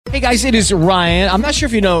Hey guys, it is Ryan. I'm not sure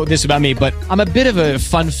if you know this about me, but I'm a bit of a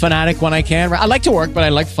fun fanatic when I can. I like to work, but I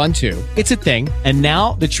like fun too. It's a thing. And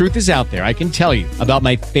now the truth is out there. I can tell you about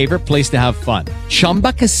my favorite place to have fun.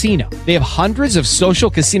 Chumba Casino. They have hundreds of social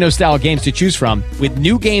casino style games to choose from with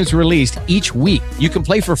new games released each week. You can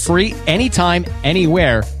play for free anytime,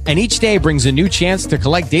 anywhere. And each day brings a new chance to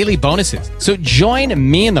collect daily bonuses. So join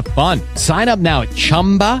me in the fun. Sign up now at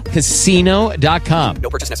ChumbaCasino.com. No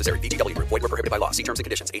purchase necessary. VGW. Void where prohibited by law. See terms and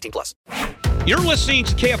conditions. 18+. You're listening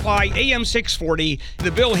to KFI AM 640, the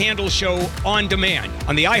Bill Handel Show on demand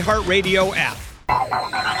on the iHeartRadio app.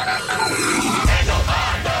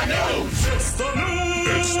 It's the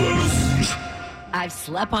news. I've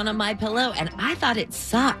slept on a My Pillow, and I thought it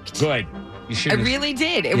sucked. Good. You should. I really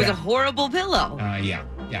did. It was a horrible pillow. Yeah.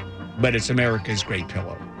 But it's America's great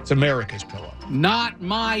pillow. It's America's pillow. Not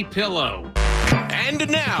my pillow. And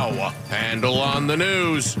now, Handel on the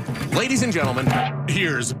news. Ladies and gentlemen,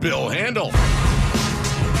 here's Bill Handel.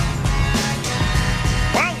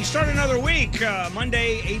 Well, we start another week,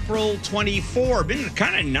 Monday, April 24. Been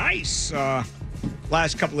kind of nice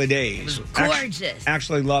last couple of days. It was gorgeous.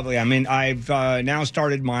 Actually lovely. I mean, I've now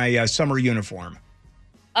started my summer uniform.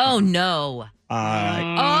 Oh, no.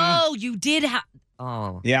 You did have...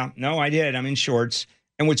 Oh. Yeah, no, I did. I'm in shorts.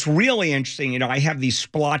 And what's really interesting, I have these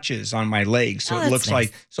splotches on my legs, so it looks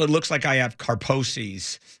nice. like I have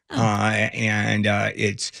Kaposi's, and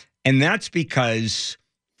that's because,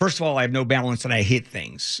 first of all, I have no balance and I hit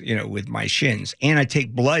things, with my shins, and I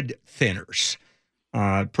take blood thinners,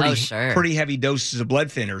 pretty heavy doses of blood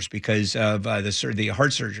thinners because of the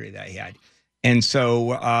heart surgery that I had, and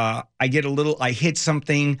so I hit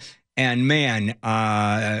something. And man,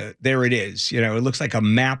 there it is. It looks like a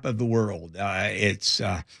map of the world. It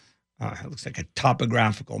looks like a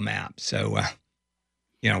topographical map. So,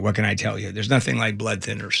 what can I tell you? There's nothing like blood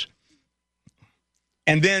thinners.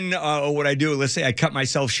 And then what I do, let's say I cut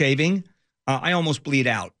myself shaving, I almost bleed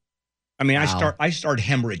out. I mean, wow. I start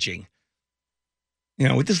hemorrhaging.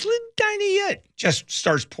 With this little tiny it just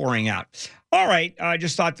starts pouring out. All right, I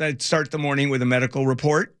just thought I'd start the morning with a medical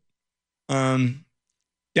report.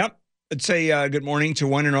 Yep. Let's say good morning to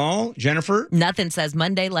one and all. Jennifer? Nothing says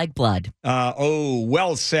Monday like blood.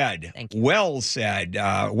 Well said. Thank you. Well said.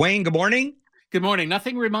 Wayne, good morning. Good morning.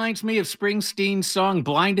 Nothing reminds me of Springsteen's song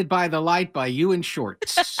Blinded by the Light by You in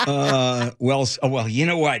Shorts. Well, you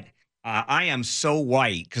know what? I am so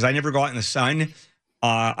white because I never go out in the sun.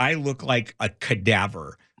 I look like a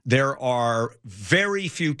cadaver. There are very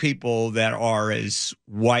few people that are as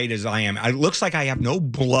white as I am. It looks like I have no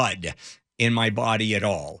blood in my body at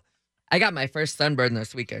all. I got my first sunburn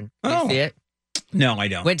this weekend. You see it? No, I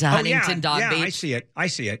don't. Went to Huntington Dog Beach. I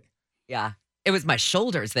see it. Yeah. It was my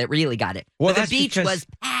shoulders that really got it. Well, but the beach was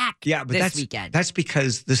packed this weekend. That's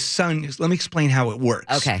because the sun, let me explain how it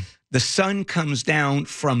works. Okay. The sun comes down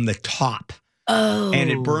from the top. Oh. And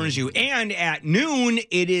it burns you. And at noon,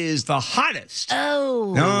 it is the hottest.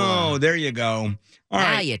 Oh. There you go. All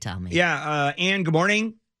right. Now you tell me. Yeah. Ann, good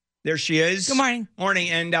morning. There she is. Good morning. Morning.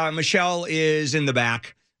 And Michelle is in the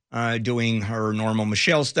back doing her normal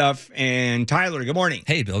Michelle stuff. And Tyler, good morning.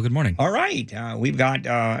 Hey, Bill. Good morning. All right. We've got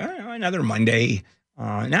another Monday.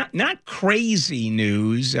 Not crazy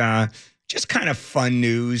news. Just kind of fun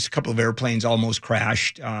news. A couple of airplanes almost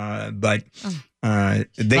crashed, but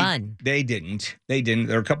they didn't.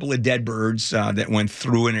 There are a couple of dead birds that went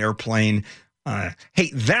through an airplane.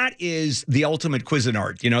 Hey, that is the ultimate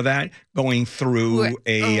Cuisinart. You know that? Going through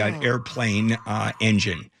an airplane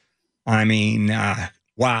engine. I mean,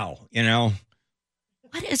 wow,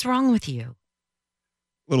 What is wrong with you?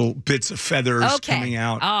 Little bits of feathers coming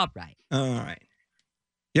out. All right.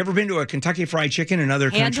 You ever been to a Kentucky Fried Chicken in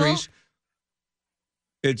other countries?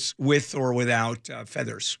 It's with or without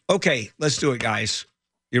feathers. Okay, let's do it, guys.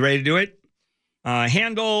 You ready to do it?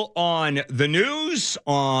 Handel on the news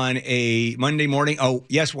on a Monday morning. Oh,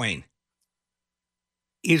 yes, Wayne.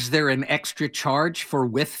 Is there an extra charge for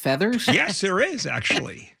with feathers? Yes, there is,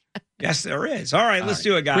 actually. Yes, there is. All right, let's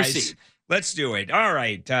do it, guys. Proceed. Let's do it. All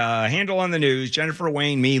right. Handel on the news. Jennifer,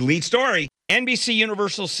 Wayne, me. Lead story.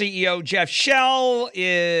 NBCUniversal CEO Jeff Shell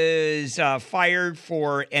is fired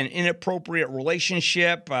for an inappropriate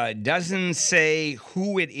relationship. Doesn't say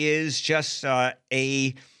who it is, just an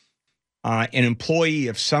employee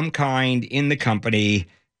of some kind in the company,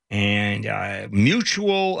 and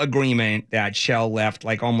mutual agreement that Shell left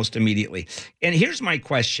like almost immediately. And here's my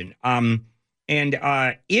question.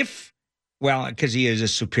 Because he is a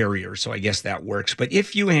superior, so I guess that works. But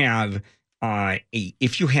if you have a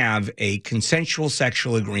consensual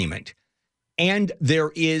sexual agreement and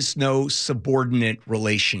there is no subordinate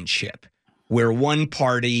relationship, where one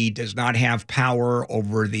party does not have power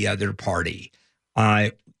over the other party.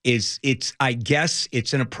 I guess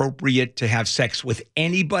it's inappropriate to have sex with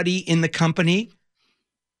anybody in the company.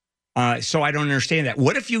 So I don't understand that.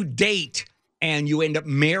 What if you date and you end up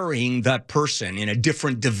marrying that person in a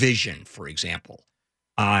different division, for example?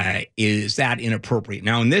 Is that inappropriate?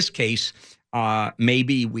 Now, in this case,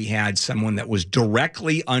 maybe we had someone that was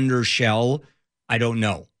directly under Shell. I don't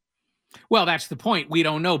know. Well, that's the point. We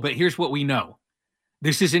don't know, but here's what we know.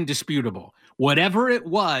 This is indisputable. Whatever it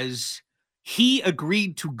was, he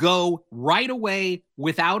agreed to go right away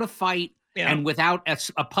without a fight and without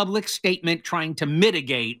a public statement trying to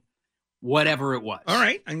mitigate whatever it was. All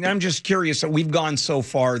right. And I'm just curious. We've gone so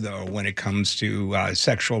far, though, when it comes to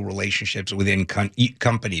sexual relationships within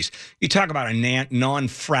companies. You talk about a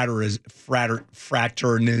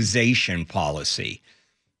non-fraternization policy.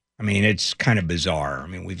 I mean, it's kind of bizarre. I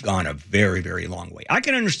mean, we've gone a very, very long way. I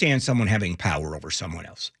can understand someone having power over someone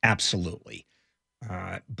else. Absolutely.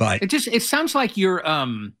 But it sounds like you're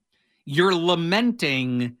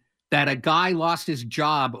lamenting that a guy lost his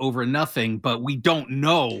job over nothing, but we don't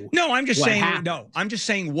know. No, I'm just saying, happened. no, I'm just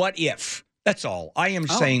saying what if. That's all. I am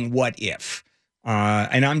saying what if.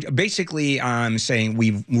 And I'm saying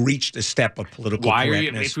we've reached a step of political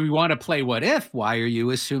correctness. If we want to play what if, why are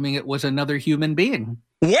you assuming it was another human being?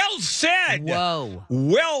 Well said. Whoa.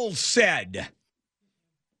 Well said.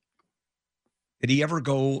 Did he ever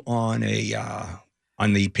go on the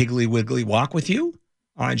Piggly Wiggly walk with you,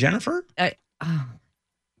 Jennifer?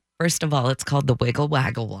 First of all, it's called the Wiggle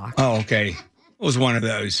Waggle Walk. Oh, okay. It was one of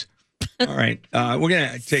those. All right. We're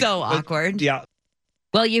going to take... So awkward. Yeah.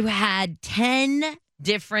 Well, you had 10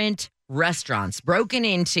 different restaurants broken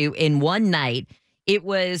into in one night. It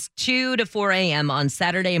was 2 to 4 a.m. on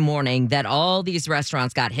Saturday morning that all these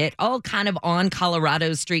restaurants got hit, all kind of on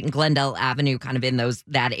Colorado Street and Glendale Avenue, kind of in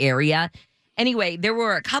that area. Anyway, there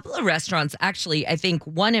were a couple of restaurants, actually, I think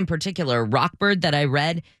one in particular, Rockbird, that I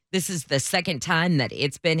read. This is the second time that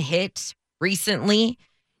it's been hit recently.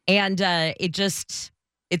 And it's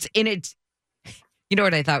in it. You know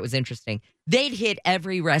what I thought was interesting? They'd hit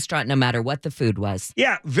every restaurant no matter what the food was.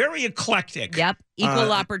 Yeah, very eclectic. Yep,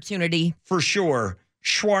 equal opportunity. For sure.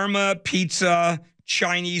 Shawarma, pizza,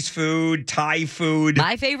 Chinese food, Thai food.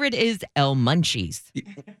 My favorite is El Munchies.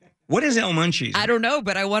 What is El Munchies? I don't know,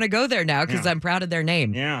 but I want to go there now because I'm proud of their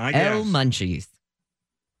name. Yeah, I guess. El Munchies.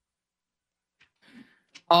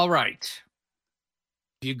 All right.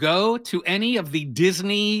 If you go to any of the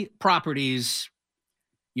Disney properties,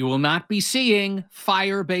 you will not be seeing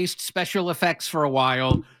fire-based special effects for a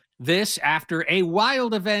while. This after a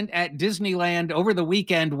wild event at Disneyland over the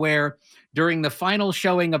weekend where during the final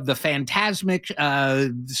showing of the Fantasmic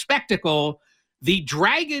spectacle, the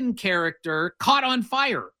dragon character caught on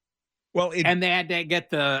fire. Well, and they had to get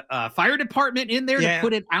the fire department in there to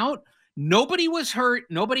put it out. Nobody was hurt.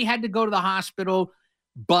 Nobody had to go to the hospital.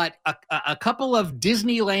 But a couple of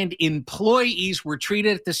Disneyland employees were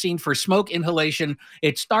treated at the scene for smoke inhalation.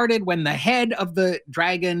 It started when the head of the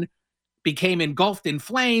dragon became engulfed in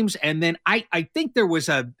flames. And then I think there was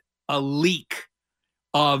a leak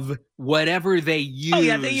of whatever they used. Oh,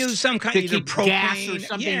 yeah, they used some kind of propane, gas or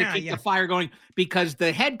something to keep the fire going because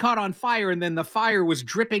the head caught on fire and then the fire was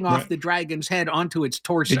dripping off the dragon's head onto its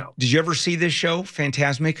torso. Did you ever see this show,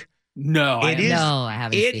 Fantasmic? No, I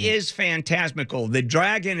haven't seen it. It is phantasmical. The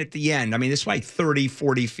dragon at the end, I mean, it's like 30,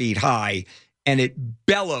 40 feet high, and it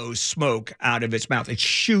bellows smoke out of its mouth. It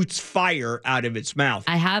shoots fire out of its mouth.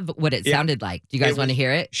 I have what it sounded like. Do you guys want to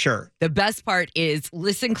hear it? Sure. The best part is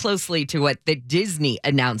listen closely to what the Disney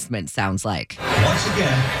announcement sounds like. Once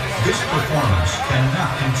again, this performance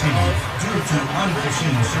cannot continue due to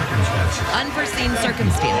unforeseen circumstances. Unforeseen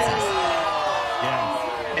circumstances.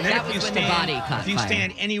 And then that was when the body caught fire. If you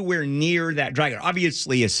stand anywhere near that dragon,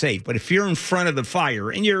 obviously it's safe. But if you're in front of the fire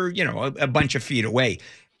and you're, a bunch of feet away,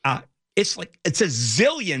 it's a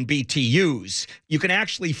zillion BTUs. You can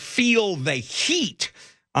actually feel the heat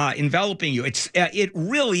enveloping you. It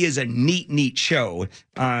really is a neat show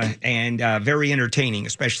and very entertaining,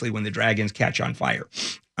 especially when the dragons catch on fire.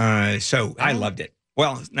 So I loved it.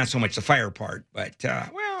 Well, not so much the fire part, but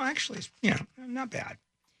actually, it's, not bad.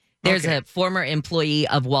 There's a former employee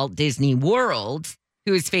of Walt Disney World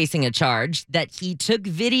who is facing a charge that he took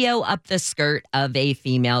video up the skirt of a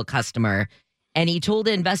female customer, and he told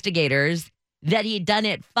investigators that he'd done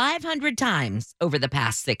it 500 times over the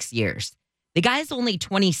past 6 years. The guy's only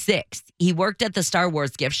 26. He worked at the Star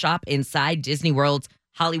Wars gift shop inside Disney World's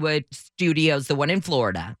Hollywood Studios, the one in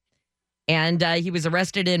Florida. And he was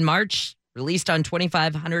arrested in March, released on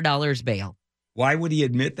 $2,500 bail. Why would he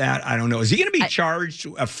admit that? I don't know. Is he going to be charged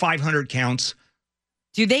 500 counts?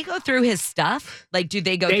 Do they go through his stuff? Like, do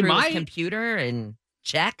they go They through might. his computer and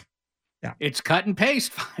check? It's cut and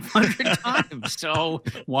paste 500 times, so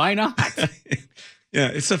why not? Yeah,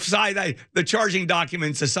 it's the charging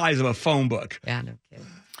document's the size of a phone book. Yeah, no kidding.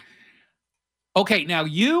 Okay, now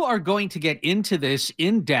you are going to get into this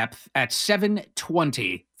in depth at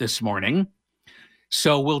 7:20 this morning.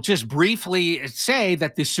 So we'll just briefly say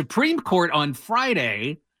that the Supreme Court on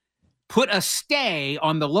Friday put a stay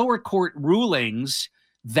on the lower court rulings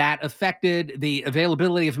that affected the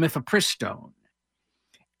availability of mifepristone.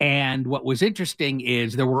 And what was interesting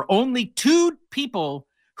is there were only 2 people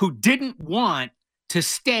who didn't want to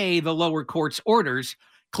stay the lower court's orders.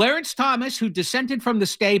 Clarence Thomas, who dissented from the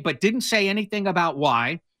stay but didn't say anything about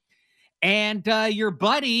why, and your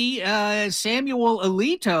buddy Samuel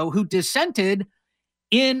Alito, who dissented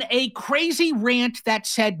in a crazy rant that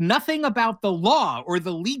said nothing about the law or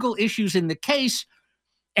the legal issues in the case,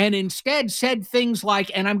 and instead said things like,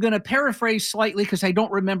 and I'm going to paraphrase slightly because I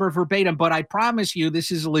don't remember verbatim, but I promise you this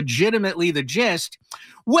is legitimately the gist.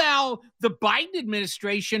 Well, the Biden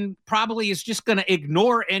administration probably is just going to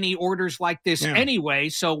ignore any orders like this anyway,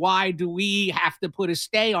 so why do we have to put a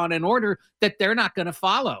stay on an order that they're not going to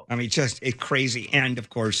follow? I mean, it's crazy. And, of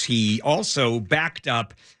course, he also backed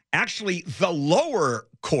up actually the lower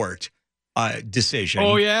court decision.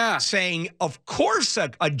 Oh, yeah. Saying, of course,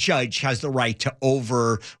 a judge has the right to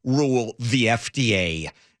overrule the FDA,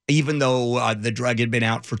 even though the drug had been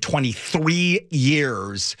out for 23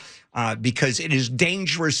 years because it is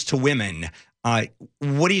dangerous to women.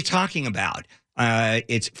 What are you talking about?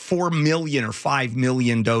 It's 4 million or 5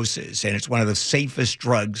 million doses, and it's one of the safest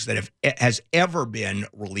drugs that has ever been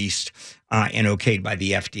released and okayed by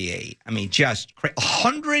the FDA. I mean, just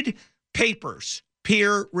 100 papers,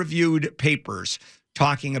 peer-reviewed papers,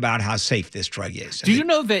 talking about how safe this drug is. Do you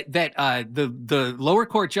know that the lower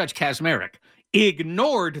court judge Kaczmarek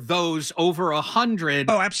ignored those over 100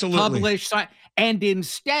 published and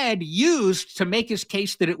instead used to make his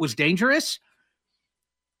case that it was dangerous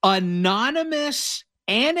anonymous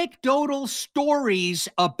anecdotal stories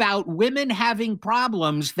about women having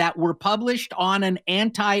problems that were published on an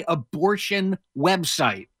anti-abortion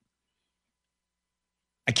website.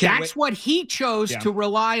 That's what he chose to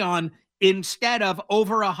rely on instead of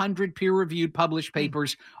over 100 peer-reviewed published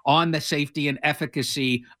papers on the safety and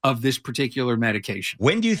efficacy of this particular medication.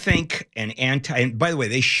 When do you think and by the way,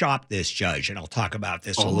 they shopped this judge, and I'll talk about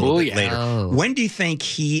this a little bit later. When do you think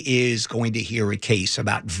he is going to hear a case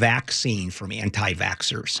about vaccine from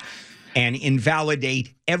anti-vaxxers and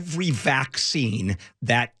invalidate every vaccine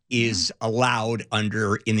that is allowed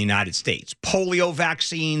in the United States? Polio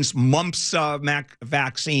vaccines, mumps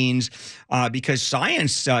vaccines, because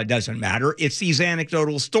science doesn't matter. It's these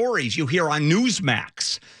anecdotal stories you hear on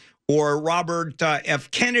Newsmax or Robert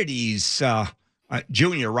F. Kennedy's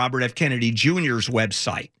Robert F. Kennedy Jr.'s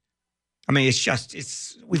website. I mean,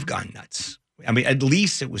 we've gone nuts. I mean, at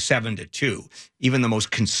least it was 7-2. Even the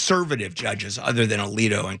most conservative judges, other than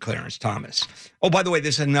Alito and Clarence Thomas. Oh, by the way,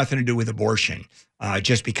 this had nothing to do with abortion,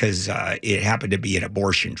 just because it happened to be an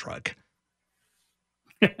abortion drug.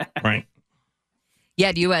 Right.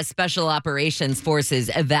 Yeah, U.S. Special Operations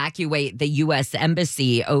Forces evacuate the U.S.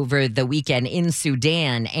 Embassy over the weekend in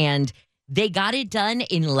Sudan, and they got it done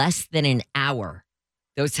in less than an hour.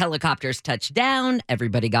 Those helicopters touched down.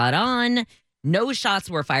 Everybody got on. No shots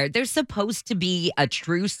were fired. There's supposed to be a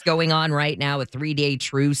truce going on right now, a 3-day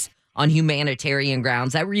truce on humanitarian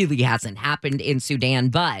grounds. That really hasn't happened in Sudan.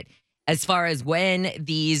 But as far as when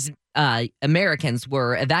these Americans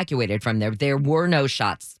were evacuated from there were no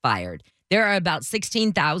shots fired. There are about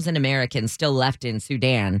 16,000 Americans still left in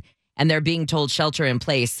Sudan, and they're being told shelter in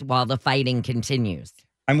place while the fighting continues.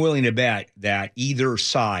 I'm willing to bet that either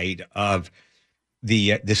side of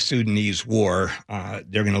the Sudanese war,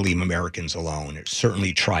 they're going to leave Americans alone, or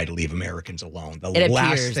certainly try to leave Americans alone. It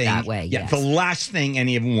appears that way, yes. The last thing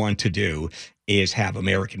any of them want to do is have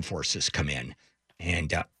American forces come in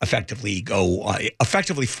and effectively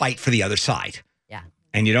fight for the other side. Yeah.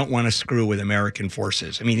 And you don't want to screw with American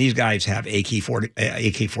forces. I mean, these guys have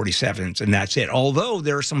AK-47s, and that's it. Although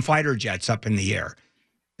there are some fighter jets up in the air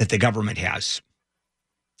that the government has.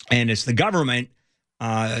 And it's the government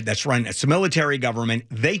that's run, it's a military government.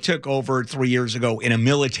 They took over 3 years ago in a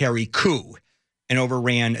military coup and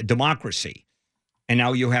overran democracy. And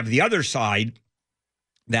now you have the other side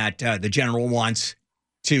that the general wants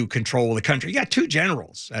to control the country. You got 2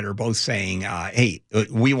 generals that are both saying, hey,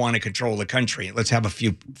 we want to control the country. Let's have a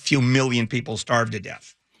few million people starve to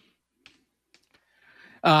death.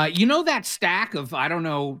 You know that stack of, I don't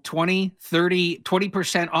know, 20, 30,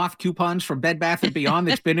 20% off coupons from Bed Bath & Beyond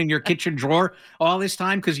that's been in your kitchen drawer all this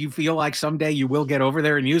time because you feel like someday you will get over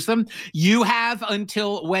there and use them? You have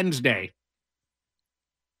until Wednesday.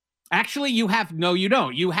 Actually, you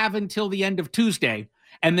don't. You have until the end of Tuesday,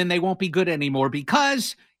 and then they won't be good anymore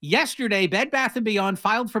because yesterday Bed Bath & Beyond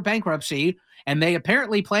filed for bankruptcy, and they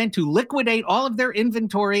apparently plan to liquidate all of their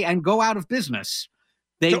inventory and go out of business.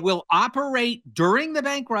 They will operate during the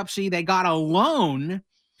bankruptcy. They got a loan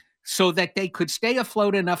so that they could stay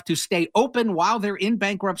afloat enough to stay open while they're in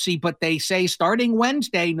bankruptcy. But they say starting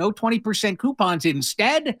Wednesday, no 20% coupons.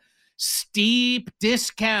 Instead, steep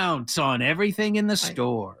discounts on everything in the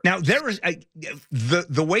store. Now, there is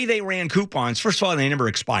the way they ran coupons. First of all, they never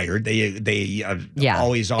expired. They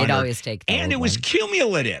always honored. They'd always take the and it was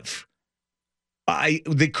cumulative.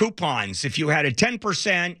 The coupons, if you had a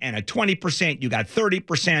 10% and a 20%, you got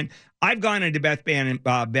 30%. I've gone into Bed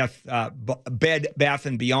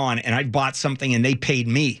Bath & Beyond, and I've bought something, and they paid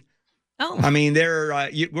me. Oh. I mean,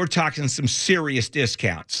 we're talking some serious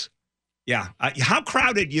discounts. Yeah. How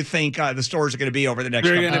crowded do you think the stores are going to be over the next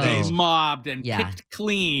couple of days? They're going to be mobbed and picked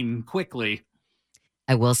clean quickly.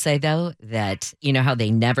 I will say, though, that you know how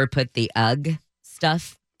they never put the UGG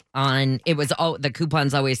stuff on? It was all the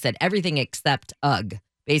coupons always said everything except UGG.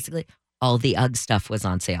 Basically, all the UGG stuff was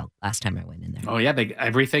on sale last time I went in there. Oh, yeah.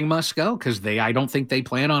 Everything must go because I don't think they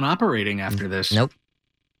plan on operating after this. Nope.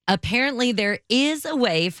 Apparently, there is a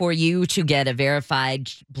way for you to get a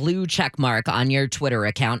verified blue check mark on your Twitter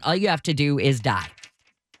account. All you have to do is die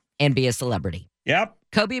and be a celebrity. Yep.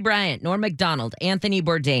 Kobe Bryant, Norm Macdonald, Anthony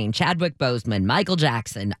Bourdain, Chadwick Boseman, Michael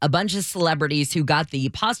Jackson, a bunch of celebrities who got the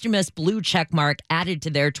posthumous blue check mark added to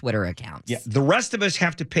their Twitter accounts. Yeah. The rest of us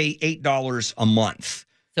have to pay $8 a month.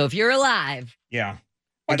 So if you're alive, yeah.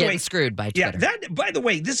 You're getting screwed by Twitter. Yeah, by the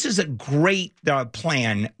way, this is a great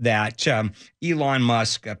plan that Elon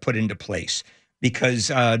Musk put into place because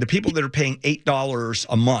the people that are paying $8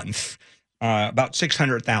 a month, about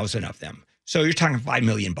 600,000 of them. So you're talking $5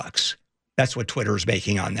 million. That's what Twitter is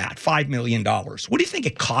making on that, $5 million. What do you think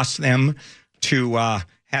it costs them to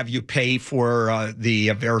have you pay for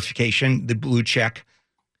the verification, the blue check?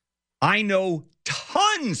 I know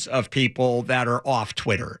tons of people that are off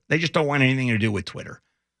Twitter. They just don't want anything to do with Twitter.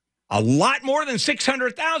 A lot more than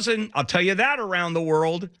 600,000, I'll tell you that, around the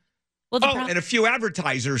world. Well, and a few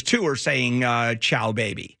advertisers, too, are saying, ciao,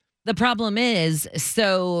 baby. The problem is,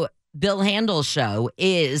 so Bill Handel's show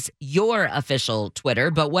is your official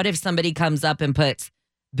Twitter, but what if somebody comes up and puts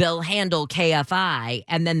Bill Handel KFI,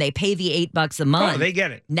 and then they pay the $8 a month? Oh, they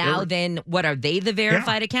get it. Now, then, what, are they the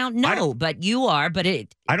verified account? No, but you are, but I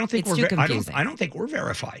don't think it's too confusing. I don't think we're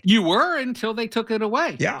verified. You were until they took it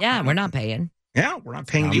away. Yeah, we're not paying. Yeah, we're not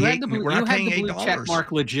paying we're not paying the blue check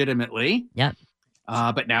mark legitimately. Yep.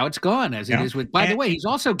 But now it's gone, as it is with. By the way, he's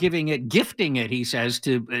also gifting it. He says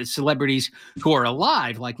to celebrities who are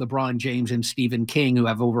alive, like LeBron James and Stephen King, who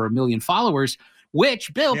have over 1 million followers.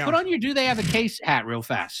 Which, Bill, put on your "Do They Have a Case" hat real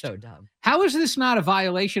fast. So dumb. How is this not a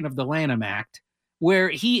violation of the Lanham Act, where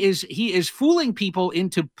he is fooling people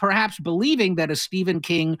into perhaps believing that a Stephen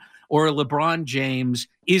King or a LeBron James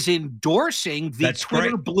is endorsing the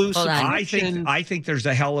Twitter blue subscription? I think there's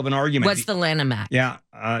a hell of an argument. What's the Lanham Act? Yeah,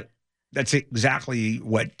 that's exactly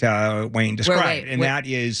what Wayne described. That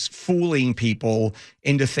is fooling people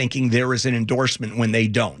into thinking there is an endorsement when they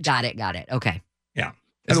don't. Got it. Okay. Yeah.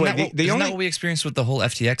 Isn't that what we experienced with the whole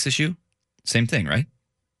FTX issue? Same thing, right?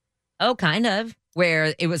 Oh, kind of.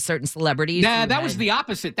 Where it was certain celebrities. Nah, that was the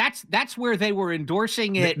opposite. That's where they were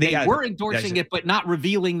endorsing it. They were endorsing it, but not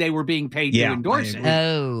revealing they were being paid to endorse it.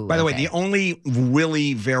 Oh. By the way, the only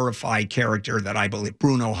really verified character that I believe,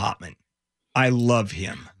 Bruno Hauptmann. I love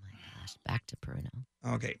him. Oh my gosh, back to Bruno.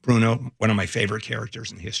 Okay, Bruno, one of my favorite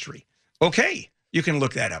characters in history. Okay, you can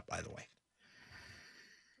look that up, by the way.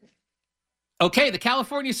 Okay, the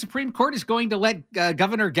California Supreme Court is going to let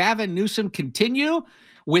Governor Gavin Newsom continue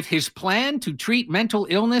with his plan to treat mental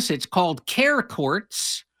illness. It's called CARE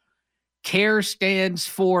Courts. CARE stands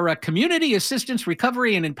for Community Assistance,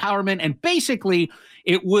 Recovery, and Empowerment. And basically,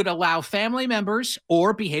 it would allow family members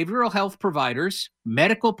or behavioral health providers,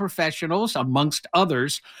 medical professionals, amongst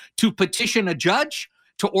others, to petition a judge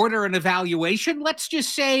to order an evaluation, let's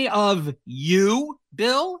just say, of you,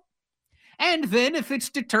 Bill. And then if it's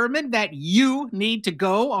determined that you need to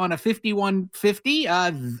go on a 5150,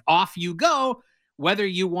 off you go, whether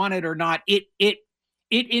you want it or not. It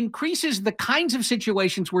increases the kinds of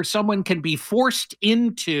situations where someone can be forced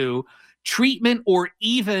into treatment or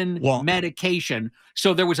even medication.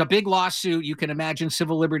 So there was a big lawsuit. You can imagine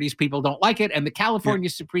civil liberties people don't like it. And the California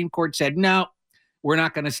Supreme Court said, no, we're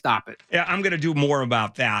not going to stop it. Yeah, I'm going to do more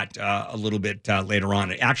about that a little bit later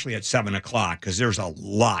on, actually at 7 o'clock, because there's a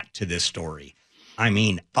lot to this story. I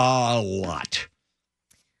mean, a lot.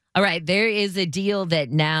 All right, there is a deal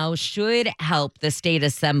that now should help the state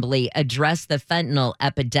assembly address the fentanyl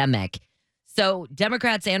epidemic. So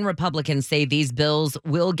Democrats and Republicans say these bills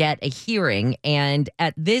will get a hearing. And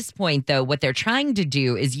at this point, though, what they're trying to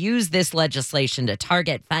do is use this legislation to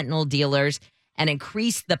target fentanyl dealers and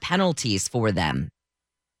increase the penalties for them,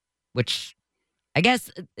 which I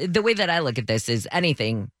guess the way that I look at this is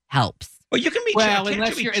anything helps. Well, you can be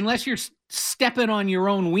unless you're stepping on your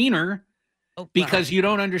own wiener because you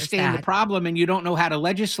don't understand the problem and you don't know how to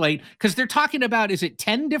legislate. Because they're talking about, is it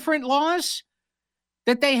 10 different laws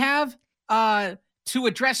that they have to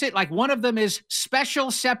address it? Like one of them is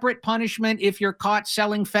special separate punishment if you're caught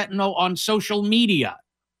selling fentanyl on social media.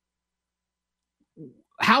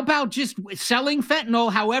 How about just selling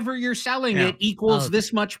fentanyl, however you're selling it, equals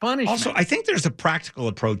this much punishment? Also, I think there's a practical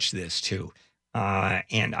approach to this, too.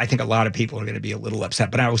 And I think a lot of people are going to be a little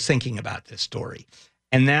upset. But I was thinking about this story.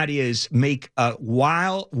 And that is make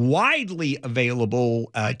widely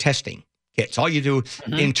available testing kits. All you do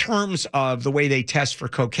in terms of the way they test for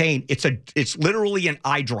cocaine, it's literally an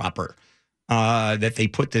eyedropper that they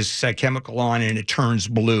put this chemical on and it turns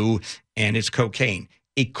blue and it's cocaine.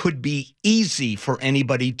 It could be easy for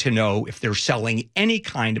anybody to know if they're selling any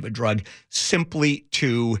kind of a drug simply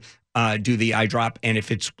to do the eye drop. And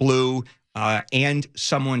if it's blue and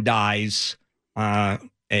someone dies,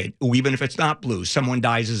 even if it's not blue, someone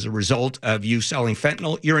dies as a result of you selling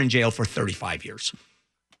fentanyl, you're in jail for 35 years.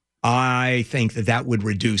 I think that would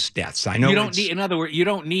reduce deaths. I know you don't need, in other words, you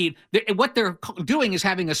don't need, what they're doing is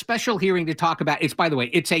having a special hearing to talk about. It's, by the way,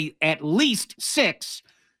 it's at least 6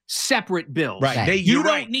 separate bills. Right. You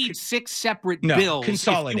don't need 6 separate bills if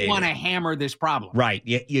you want to hammer this problem. Right.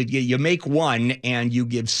 You make one and you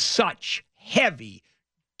give such heavy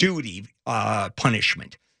duty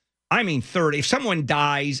punishment. I mean, 30. If someone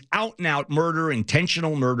dies, out and out murder,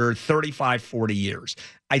 intentional murder, 35, 40 years.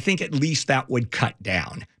 I think at least that would cut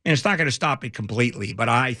down. And it's not going to stop it completely, but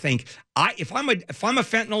I think if I'm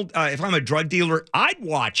a drug dealer, I'd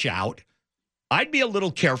watch out. I'd be a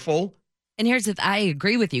little careful. And here's the I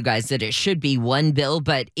agree with you guys that it should be one bill,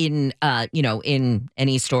 but in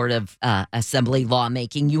any sort of assembly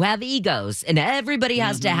lawmaking, you have egos, and everybody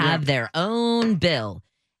has to have their own bill.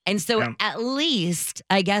 And so at least,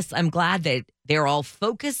 I guess I'm glad that they're all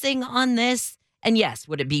focusing on this. And yes,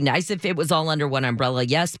 would it be nice if it was all under one umbrella?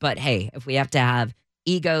 Yes, but hey, if we have to have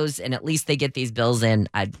egos and at least they get these bills in,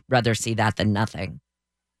 I'd rather see that than nothing.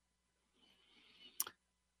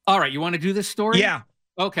 All right, you want to do this story? Yeah.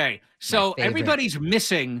 Okay, so everybody's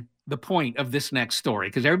missing the point of this next story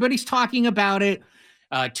because everybody's talking about it.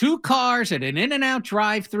 2 cars at an In-N-Out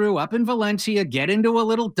drive-thru up in Valencia get into a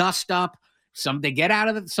little dust-up. Somebody gets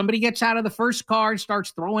out of the first car and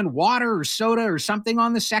starts throwing water or soda or something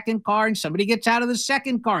on the second car, and somebody gets out of the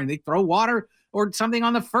second car and they throw water or something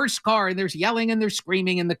on the first car, and there's yelling and there's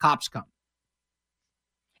screaming and the cops come.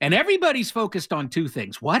 And everybody's focused on 2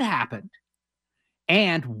 things. What happened?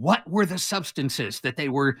 And what were the substances that they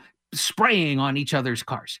were spraying on each other's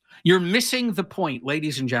cars? You're missing the point,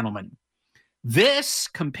 ladies and gentlemen. This,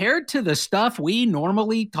 compared to the stuff we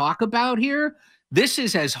normally talk about here, this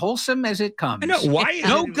is as wholesome as it comes. I know. Why?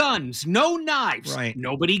 No guns, no knives. Right.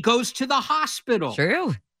 Nobody goes to the hospital.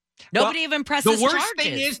 True. Nobody even presses The worst charges.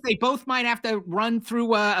 thing is they both might have to run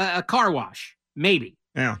through a car wash. Maybe.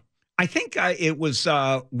 Yeah. I think it was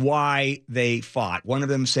why they fought. One of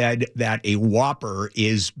them said that a Whopper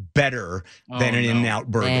is better than an In-N-Out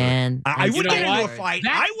burger. Man, I would get into a fight.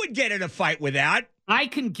 I would get in a fight with that. I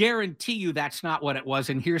can guarantee you that's not what it was,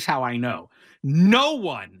 and here's how I know. No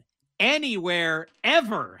one anywhere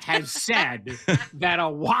ever has said that a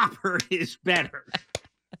Whopper is better.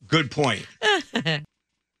 Good point.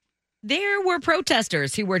 There were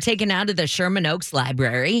protesters who were taken out of the Sherman Oaks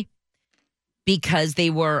Library because they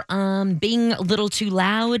were being a little too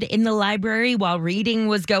loud in the library while reading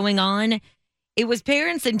was going on. It was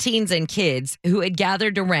parents and teens and kids who had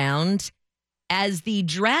gathered around as the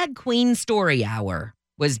drag queen story hour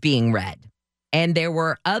was being read. And there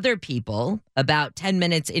were other people, about 10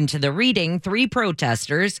 minutes into the reading, 3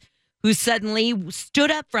 protesters who suddenly stood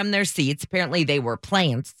up from their seats. Apparently they were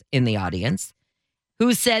plants in the audience,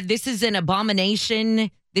 who said, "This is an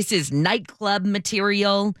abomination. This is nightclub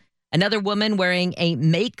material." Another woman wearing a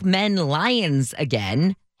 "Make Men Lions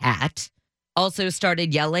Again" hat also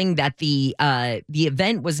started yelling that the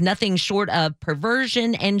event was nothing short of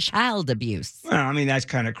perversion and child abuse. Well, I mean, that's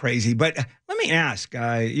kind of crazy. But let me ask,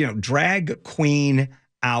 drag queen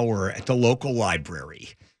hour at the local library.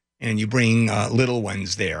 and you bring little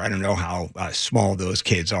ones there. I don't know how small those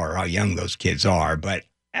kids are, how young those kids are, but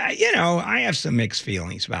I have some mixed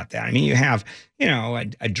feelings about that. I mean, you have,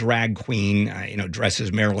 a drag queen,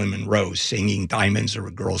 dresses Marilyn Monroe singing "Diamonds Are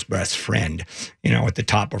a Girl's Best Friend," at the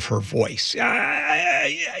top of her voice.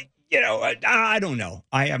 I don't know.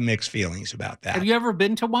 I have mixed feelings about that. Have you ever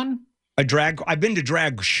been to one? I've been to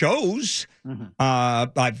drag shows, and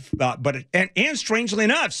strangely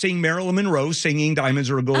enough, seeing Marilyn Monroe singing "Diamonds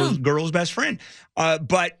Are a Girl's Best Friend." I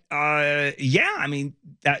mean,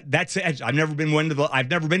 that's it. I've never been to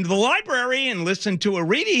the library and listened to a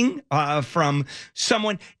reading from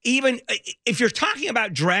someone. Even if you're talking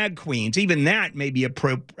about drag queens, even that may be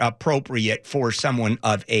appropriate for someone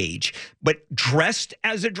of age. But dressed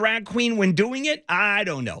as a drag queen when doing it, I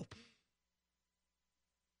don't know.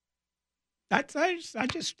 I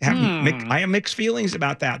just have I have mixed feelings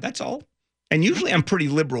about that. That's all. And usually I'm pretty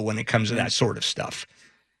liberal when it comes to that sort of stuff.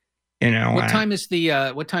 What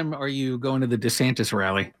time are you going to the DeSantis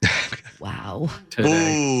rally? Wow.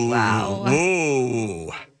 Today. Wow.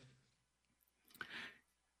 Ooh.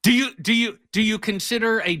 Do you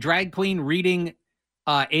consider a drag queen reading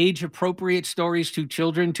age appropriate stories to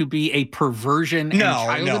children to be a perversion and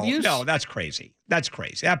child abuse? No, that's crazy. That's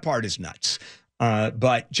crazy. That part is nuts.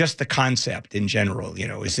 But just the concept in general,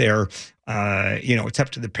 is there, it's up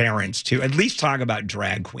to the parents to at least talk about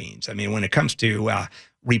drag queens. I mean, when it comes to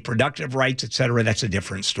reproductive rights, et cetera, that's a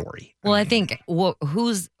different story. Well, I think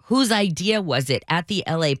whose idea was it at the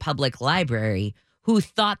LA Public Library who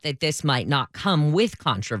thought that this might not come with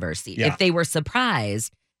controversy? Yeah. If they were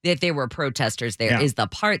surprised that there were protesters there, is the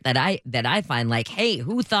part that I find like, hey,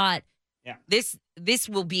 who thought this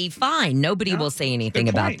will be fine? Nobody will say anything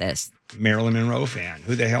about this. Marilyn Monroe fan.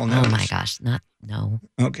 Who the hell knows? Oh my gosh, no.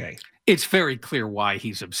 Okay. It's very clear why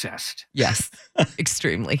he's obsessed. Yes,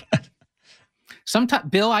 extremely. Sometimes,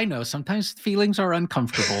 Bill, I know sometimes feelings are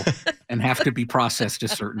uncomfortable and have to be processed a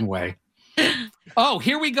certain way. Oh,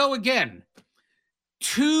 here we go again.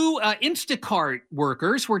 2 Instacart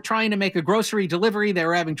workers were trying to make a grocery delivery. They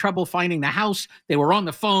were having trouble finding the house. They were on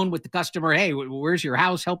the phone with the customer. Hey, where's your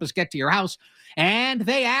house? Help us get to your house. And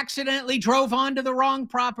they accidentally drove onto the wrong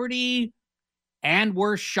property and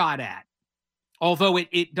were shot at. Although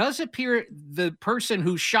it does appear the person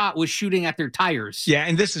who shot was shooting at their tires. Yeah,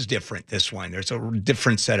 and this is different, this one. There's a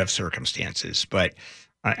different set of circumstances. But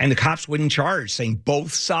and the cops wouldn't charge, saying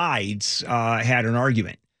both sides had an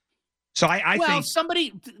argument. So I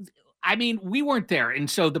think we weren't there. And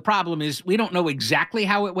so the problem is we don't know exactly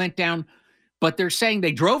how it went down, but they're saying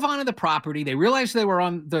they drove onto the property. They realized they were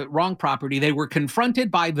on the wrong property. They were confronted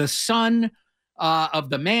by the son of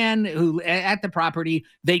the man who at the property.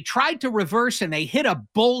 They tried to reverse and they hit a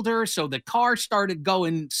boulder. So the car started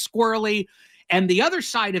going squirrely. And the other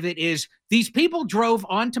side of it is these people drove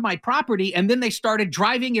onto my property and then they started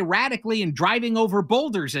driving erratically and driving over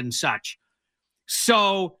boulders and such.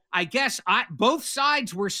 So I guess both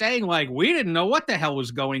sides were saying, like, we didn't know what the hell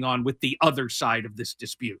was going on with the other side of this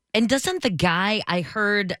dispute. And doesn't the guy, I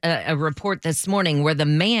heard a report this morning where the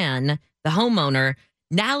man, the homeowner,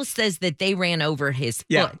 now says that they ran over his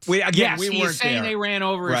foot. Yeah, he's saying they ran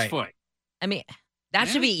over his foot. I mean, that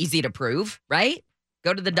should be easy to prove, right?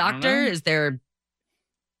 Go to the doctor. Is there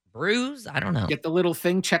bruise? I don't know. Get the little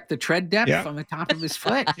thing, check the tread depth on the top of his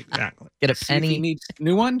foot. Exactly. Get a See penny. if he needs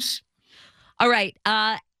new ones. All right.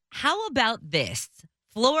 How about this?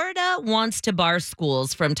 Florida wants to bar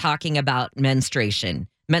schools from talking about menstruation.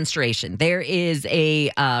 There is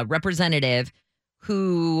a representative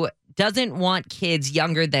who doesn't want kids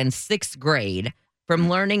younger than 6th grade from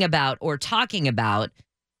learning about or talking about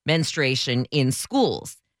menstruation in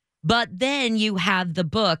schools. But then you have the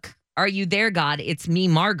book, Are You There, God? It's Me,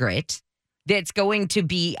 Margaret, that's going to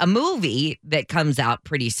be a movie that comes out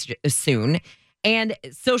pretty soon. And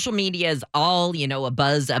social media is all, a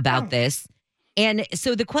buzz about this. And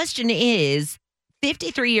so the question is,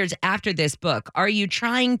 53 years after this book, are you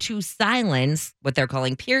trying to silence what they're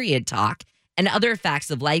calling period talk and other facts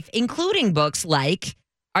of life, including books like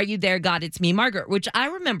Are You There, God? It's Me, Margaret, which I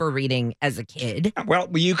remember reading as a kid. Well,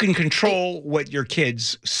 you can control what your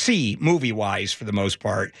kids see movie-wise for the most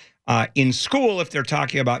part. In school, if they're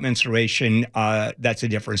talking about menstruation, that's a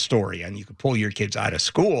different story, and you can pull your kids out of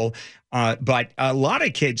school. But a lot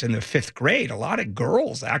of kids in the 5th grade, a lot of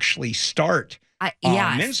girls actually start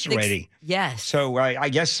menstruating. Yes. So I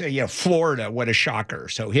guess, Florida, what a shocker.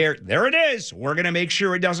 So there it is. We're going to make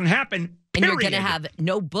sure it doesn't happen. And you're going to have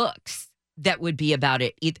no books that would be about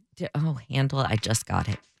it either. Oh, Handel, I just got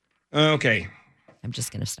it. Okay. I'm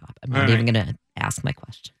just going to stop. I'm not even going to ask my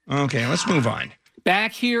question. Okay, let's move on.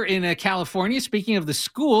 Back here in California, speaking of the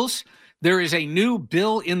schools, there is a new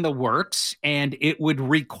bill in the works, and it would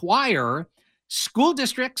require school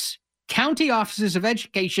districts, county offices of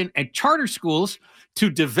education, and charter schools to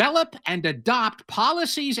develop and adopt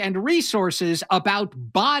policies and resources about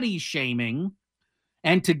body shaming,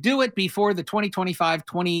 and to do it before the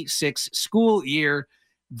 2025-26 school year.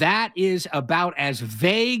 That is about as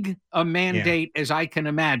vague a mandate as I can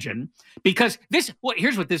imagine, because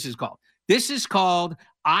here's what this is called. This is called,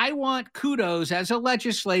 I want kudos as a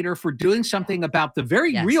legislator for doing something about the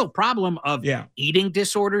very real problem of eating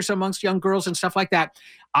disorders amongst young girls and stuff like that.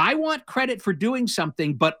 I want credit for doing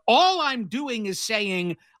something, but all I'm doing is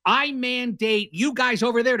saying, I mandate you guys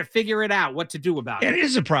over there to figure it out, what to do about it. It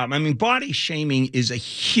is a problem. I mean, body shaming is a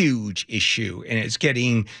huge issue, and it's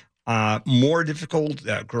getting more difficult.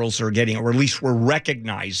 Girls are getting, or at least we're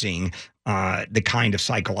recognizing the kind of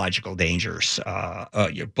psychological dangers,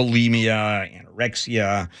 bulimia,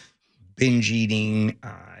 anorexia, binge eating.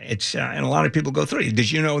 And a lot of people go through it. Did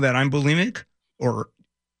you know that I'm bulimic, or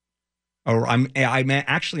I'm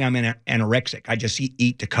anorexic? I just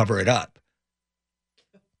eat to cover it up.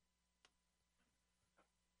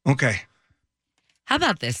 Okay. How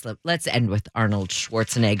about this? Let's end with Arnold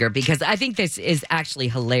Schwarzenegger, because I think this is actually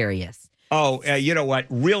hilarious. Oh, you know what?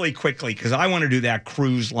 Really quickly, because I want to do that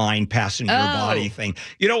cruise line passenger body thing.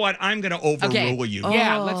 You know what? I'm going to overrule you.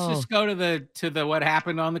 Yeah, let's just go to the what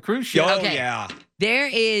happened on the cruise ship. Oh, yeah. There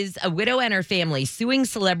is a widow and her family suing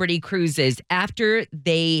Celebrity Cruises after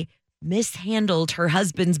they mishandled her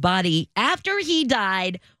husband's body after he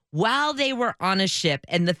died while they were on a ship.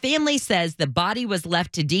 And the family says the body was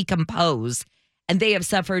left to decompose, and they have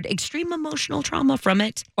suffered extreme emotional trauma from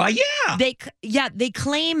it. They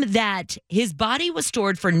claim that his body was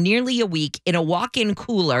stored for nearly a week in a walk-in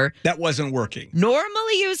cooler. That wasn't working.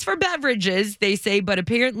 Normally used for beverages, they say, but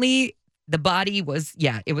apparently the body was,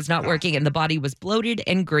 it was not working, and the body was bloated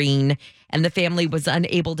and green, and the family was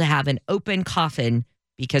unable to have an open coffin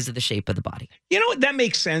because of the shape of the body. You know what? That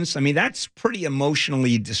makes sense. I mean, that's pretty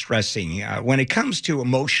emotionally distressing. When it comes to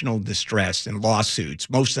emotional distress and lawsuits,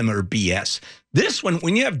 most of them are BS. This one,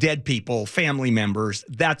 when you have dead people, family members,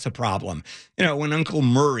 that's a problem. You know, when Uncle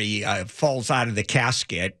Murray falls out of the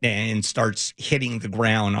casket and starts hitting the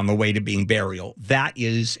ground on the way to being burial, that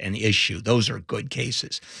is an issue. Those are good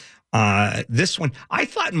cases. This one, I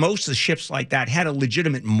thought most of the ships like that had a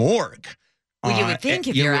legitimate morgue. Well, you would think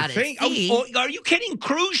if you're out at sea. Oh, are you kidding?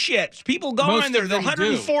 Cruise ships. People go on there. They're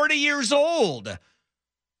 140 years old.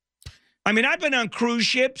 I mean, I've been on cruise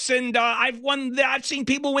ships, and I've seen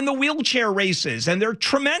people win the wheelchair races, and they're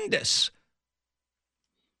tremendous.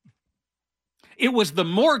 It was the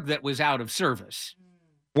morgue that was out of service.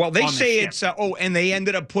 Well, they say it's, and they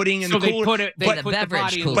ended up putting in the cooler.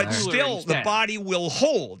 But still, the body will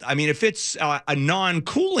hold. I mean, if it's a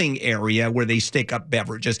non-cooling area where they stick up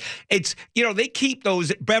beverages, it's, they keep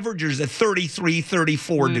those beverages at 33,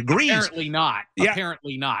 34 degrees. Apparently not. Yeah.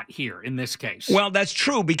 Apparently not here in this case. Well, that's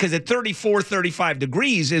true, because at 34, 35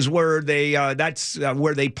 degrees is where that's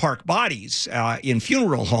where they park bodies in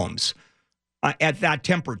funeral homes at that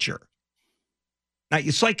temperature. Now,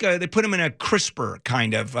 it's like they put them in a crisper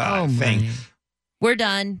kind of thing. We're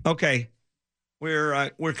done. Okay.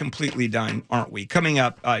 We're completely done, aren't we? Coming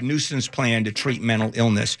up, nuisance plan to treat mental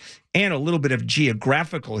illness and a little bit of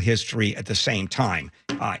geographical history at the same time.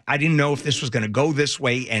 I didn't know if this was going to go this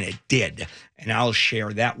way, and it did. And I'll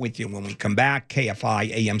share that with you when we come back. KFI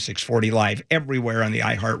AM 640 live everywhere on the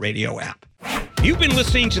iHeartRadio app. You've been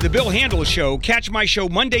listening to The Bill Handel Show. Catch my show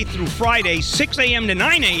Monday through Friday, 6 a.m. to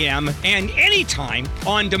 9 a.m., and anytime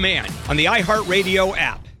on demand on the iHeartRadio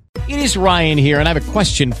app. It is Ryan here, and I have a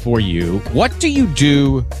question for you. What do you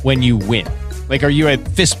do when you win? Like, are you a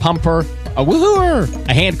fist pumper, a woohooer,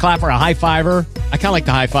 a hand clapper, a high fiver? I kind of like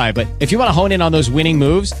the high five, but if you want to hone in on those winning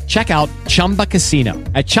moves, check out Chumba Casino.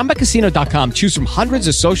 At ChumbaCasino.com, choose from hundreds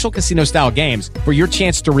of social casino-style games for your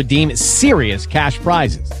chance to redeem serious cash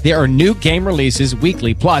prizes. There are new game releases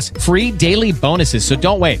weekly, plus free daily bonuses, so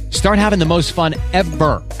don't wait. Start having the most fun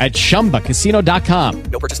ever at ChumbaCasino.com.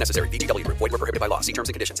 No purchase necessary. VGW Group. Void where prohibited by law. See terms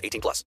and conditions. 18+.